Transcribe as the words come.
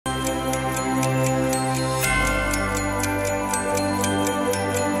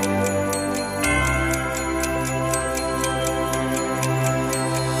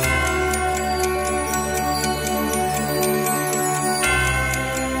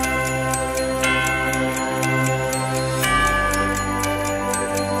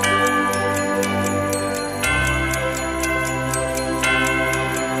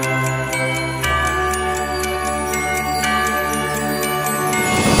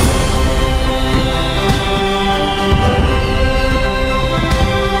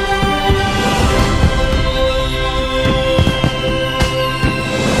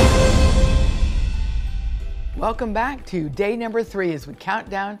Welcome back to day number 3 as we count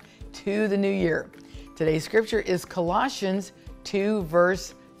down to the new year. Today's scripture is Colossians 2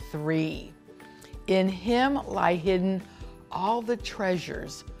 verse 3. In him lie hidden all the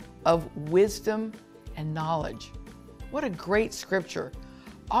treasures of wisdom and knowledge. What a great scripture.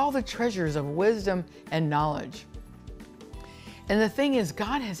 All the treasures of wisdom and knowledge. And the thing is,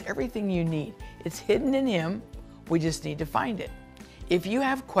 God has everything you need. It's hidden in him. We just need to find it. If you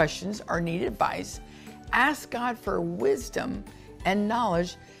have questions or need advice, ask God for wisdom and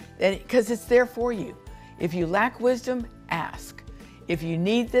knowledge, because it's there for you. If you lack wisdom, ask. If you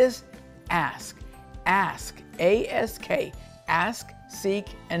need this, ask. Ask. A-S-K. Ask, seek,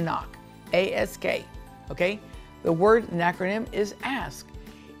 and knock. A-S-K. Okay? The word, an acronym, is ask.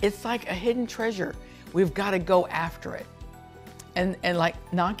 It's like a hidden treasure. We've got to go after it. And like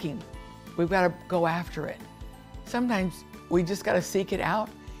knocking, we've got to go after it. Sometimes we just got to seek it out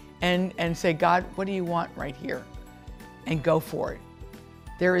and say, God, what do you want right here? And go for it.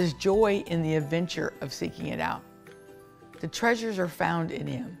 There is joy in the adventure of seeking it out. The treasures are found in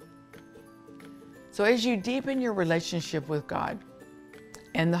him. So as you deepen your relationship with God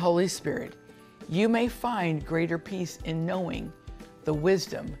and the Holy Spirit, you may find greater peace in knowing the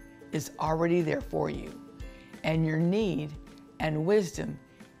wisdom is already there for you, and your need and wisdom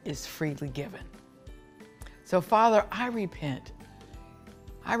is freely given. So Father, I repent.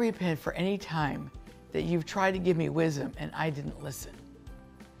 I repent for any time that you've tried to give me wisdom and I didn't listen.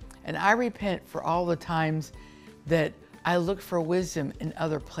 And I repent for all the times that I looked for wisdom in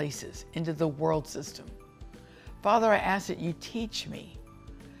other places, into the world system. Father, I ask that you teach me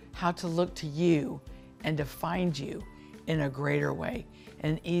how to look to you and to find you in a greater way,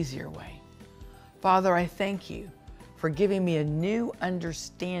 an easier way. Father, I thank you for giving me a new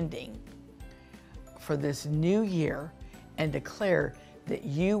understanding for this new year, and declare that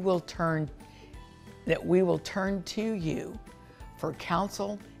we will turn to you for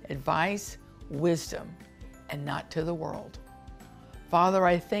counsel, advice, wisdom, and not to the world. Father,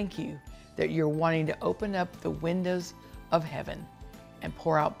 I thank you that you're wanting to open up the windows of heaven and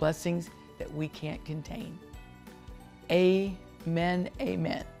pour out blessings that we can't contain. Amen,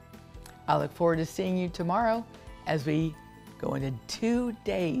 amen. I look forward to seeing you tomorrow as we go into 2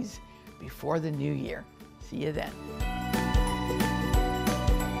 days before the new year. See you then.